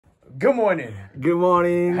Good morning. Good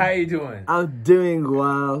morning. How you doing? I'm doing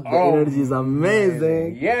well. The energy is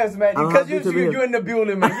amazing. Man. Yes, man. Because you're in the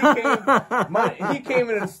building, man. He came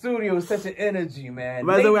in the studio with such an energy, man.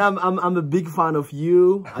 By the way, I'm a big fan of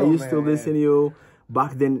you. I used to listen to you.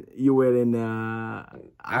 Back then, you were in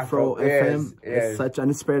Afro FM. Yes. It's such an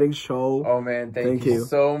inspiring show. Oh, man. Thank you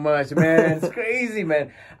so much, man. It's crazy,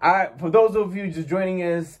 man. For those of you just joining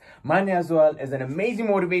us, Manyazewal is an amazing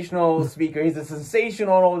motivational speaker. He's a sensation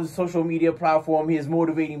on all the social media platform. He is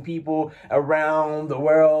motivating people around the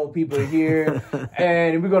world, people here.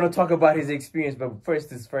 And we're going to talk about his experience. But first,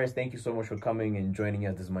 thank you so much for coming and joining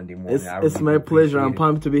us this Monday morning. It's my pleasure. I'm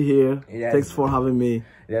pumped to be here. Yes. Thanks for having me.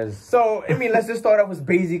 Yes. So, I mean, let's just start off with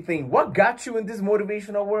basic thing. What got you in this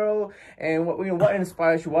motivational world, and what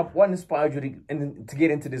inspires you? What inspired you to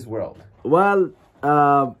get into this world? Well,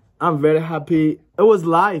 I'm very happy. It was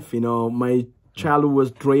life, My childhood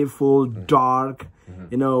was dreadful, dark.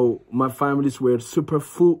 My families were super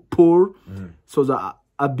poor, so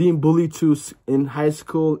I've been bullied too in high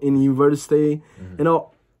school, in university.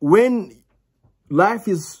 When life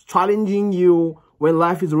is challenging you, when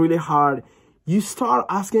life is really hard, you start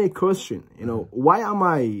asking a question, why am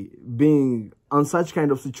I being on such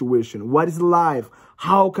kind of situation? What is life?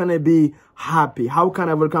 How can I be happy? How can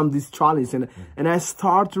I overcome this challenge? And I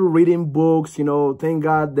started reading books, thank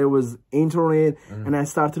God there was internet, and I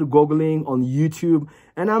started Googling on YouTube.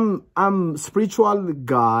 And I'm spiritual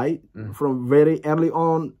guy from very early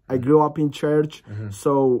on. I grew up in church,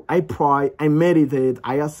 so I pray, I meditate,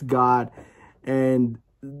 I ask God, and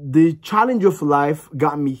the challenge of life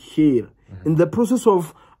got me here. In the process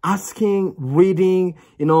of asking, reading,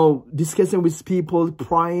 discussing with people,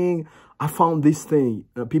 praying, I found this thing.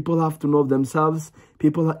 People have to know themselves.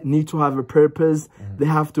 People need to have a purpose. They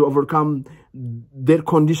have to overcome their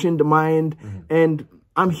conditioned mind. And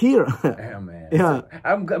I'm here. Yeah, man. Yeah. So,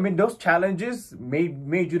 I mean, those challenges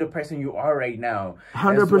made you the person you are right now.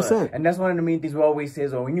 100%. And that's one of the main things we always say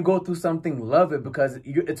is, when you go through something, love it, because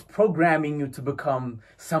it's programming you to become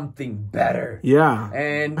something better. Yeah.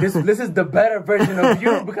 And this is the better version of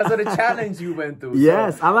you because of the challenge you went through.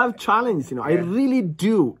 Yes, I love challenge. I really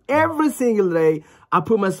do. Every single day, I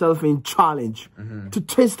put myself in challenge to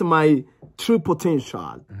test my true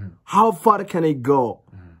potential. How far can I go?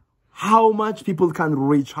 How much people can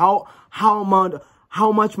reach? How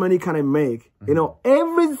much money can I make?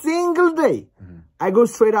 Every single day, I go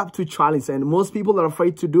straight up to challenge, and most people are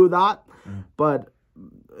afraid to do that, but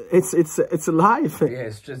it's life.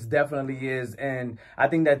 Yes, it definitely is. And I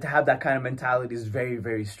think that to have that kind of mentality is very,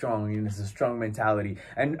 very strong. It's a strong mentality.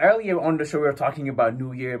 And earlier on the show, we were talking about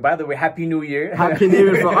New Year. By the way, Happy New Year. Happy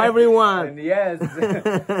New Year for everyone. And yes.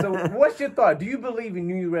 So what's your thought? Do you believe in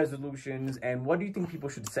New Year resolutions? And what do you think people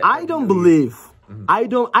should set? I don't believe. I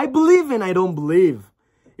believe and I don't believe.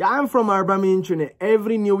 Yeah, I'm from Arba.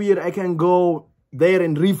 Every New Year, I can go there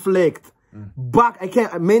and reflect. Back, I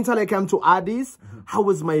come to Addis. How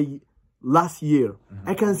was my last year?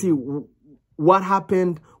 I can see what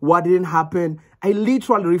happened, what didn't happen. I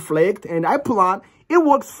literally reflect and I plan. It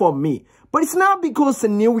works for me. But it's not because a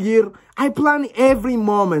new year. I plan every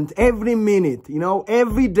moment, every minute,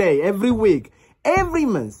 every day, every week, every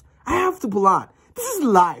month. I have to plan. This is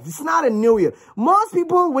life. It's not a new year. Most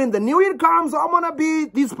people, when the new year comes, I want to be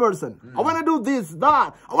this person. I want to do this,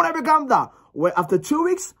 that. I want to become that. Well, after 2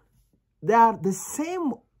 weeks, they are the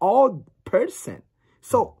same old person.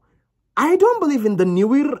 So I don't believe in the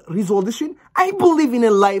New Year resolution. I believe in a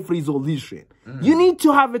life resolution. You need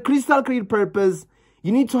to have a crystal clear purpose.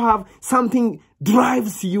 You need to have something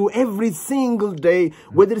drives you every single day,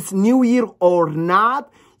 whether it's New Year or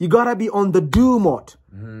not. You gotta be on the do mode.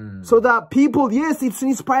 So that people, yes, it's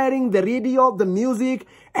inspiring, the radio, the music,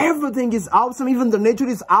 everything is awesome. Even the nature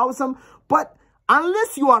is awesome. But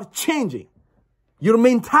unless you are changing your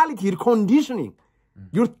mentality, your conditioning,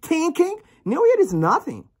 your thinking, New Year is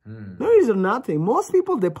nothing. New Year is nothing. Most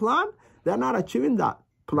people, they plan, they're not achieving that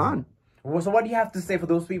plan. Well, so what do you have to say for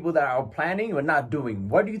those people that are planning or not doing?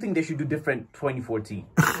 What do you think they should do different 2014?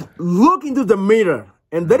 Look into the mirror,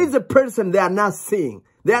 and there is a person they are not seeing.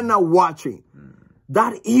 They are not watching.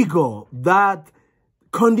 That ego, that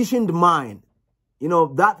conditioned mind,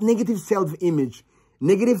 that negative self-image,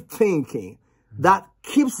 negative thinking, that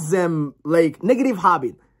keeps them like negative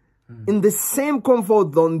habit in the same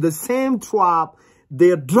comfort zone, the same trap.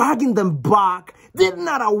 They're dragging them back. They're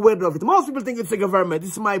not aware of it. Most people think it's the government.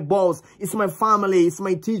 It's my boss. It's my family. It's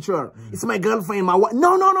my teacher. It's my girlfriend. My wife.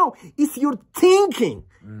 No. It's your thinking.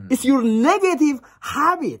 It's your negative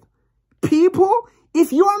habit. People,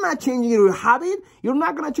 if you are not changing your habit, you're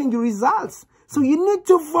not going to change your results. So you need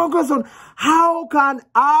to focus on how can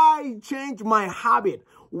I change my habit?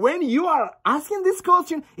 when you are asking this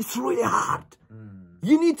question, it's really hard.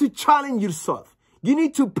 You need to challenge yourself. You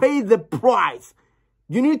need to pay the price.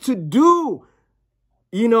 You need to do,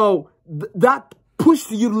 you know, that push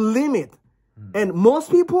your limit. And most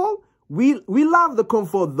people, we love the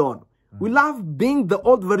comfort zone. We love being the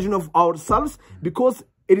old version of ourselves because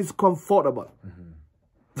it is comfortable.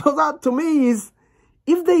 So that to me is,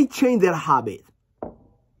 if they change their habit,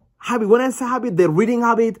 when I say habit, their reading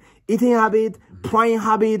habit, eating habit, praying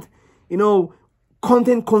habit, you know,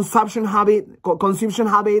 content consumption habit,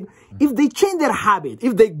 if they change their habit,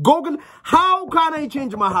 if they Google, how can I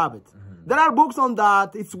change my habit? There are books on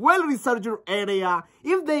that. It's well-researched area.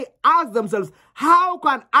 If they ask themselves, how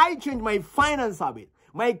can I change my finance habit,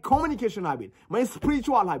 my communication habit, my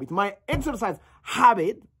spiritual habit, my exercise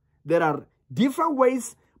habit, there are different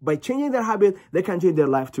ways. By changing their habit, they can change their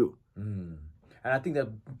life too. And I think that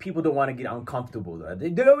people don't want to get uncomfortable.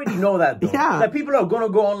 They already know that, though. Yeah. Like, people are going to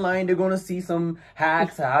go online. They're going to see some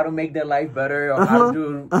hacks on how to make their life better or how to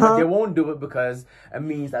do but they won't do it because it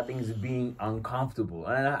means that things are being uncomfortable.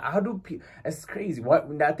 And how do people... It's crazy.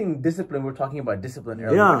 I think discipline, we're talking about discipline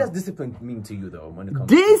earlier. Yeah. What does discipline mean to you, though, when it comes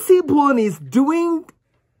discipline is doing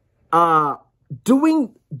the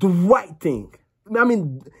right thing. I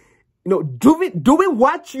mean, you know, doing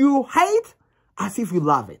what you hate as if you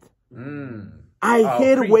love it. I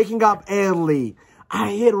hate waking up early. I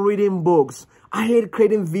hate reading books. I hate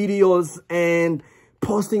creating videos and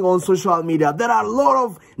posting on social media. There are a lot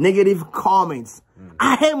of negative comments.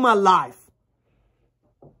 I hate my life.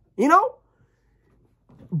 You know?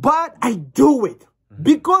 But I do it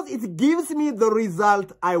because it gives me the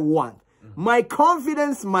result I want. My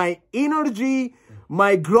confidence, my energy,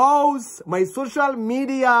 my growth, my social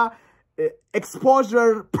media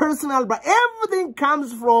exposure, personal, but everything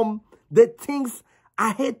comes from the things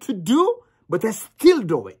I hate to do, but I still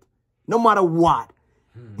do it, no matter what.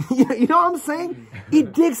 You know what I'm saying?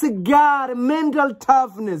 It takes a mental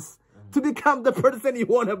toughness to become the person you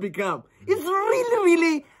want to become. It's really,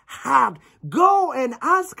 really hard. Go and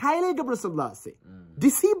ask Haile Gebrselassie.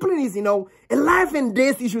 Discipline is, you know, a life and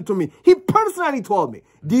death issue to me. He personally told me,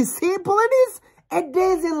 discipline is a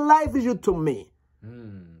days and life issue to me.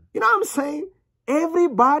 You know what I'm saying?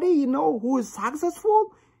 Everybody, you know, who is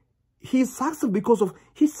successful, he's successful because of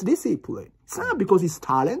his discipline. It's not because he's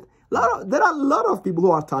talent. There are a lot of people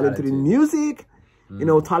who are talented in music, you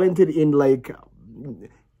know, talented in like,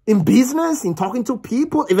 in business, in talking to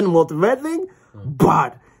people, even motivating.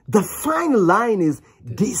 But the fine line is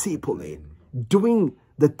discipline, doing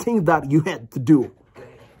the thing that you had to do.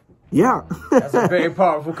 Yeah. That's a very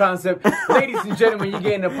powerful concept. Ladies and gentlemen, you're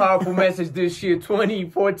getting a powerful message this year.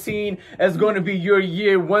 2014 is going to be your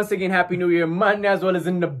year. Once again, Happy New Year. Manyazewal is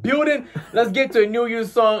in the building. Let's get to a New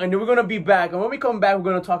Year's song, and then we're going to be back. And when we come back, we're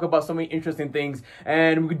going to talk about so many interesting things.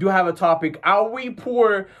 And we do have a topic. Are we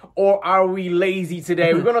poor or are we lazy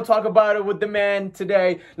today? We're going to talk about it with the man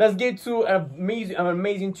today. Let's get to an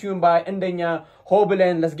amazing tune by Ndenya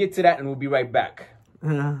Hobelen. Let's get to that, and we'll be right back.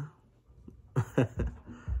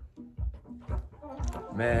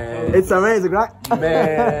 Man, it's amazing, right?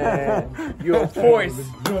 Man, you're a force.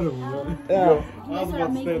 Yeah.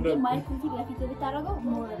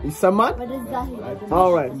 You someone?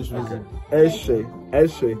 All right.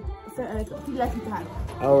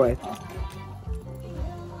 All right.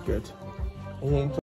 Good.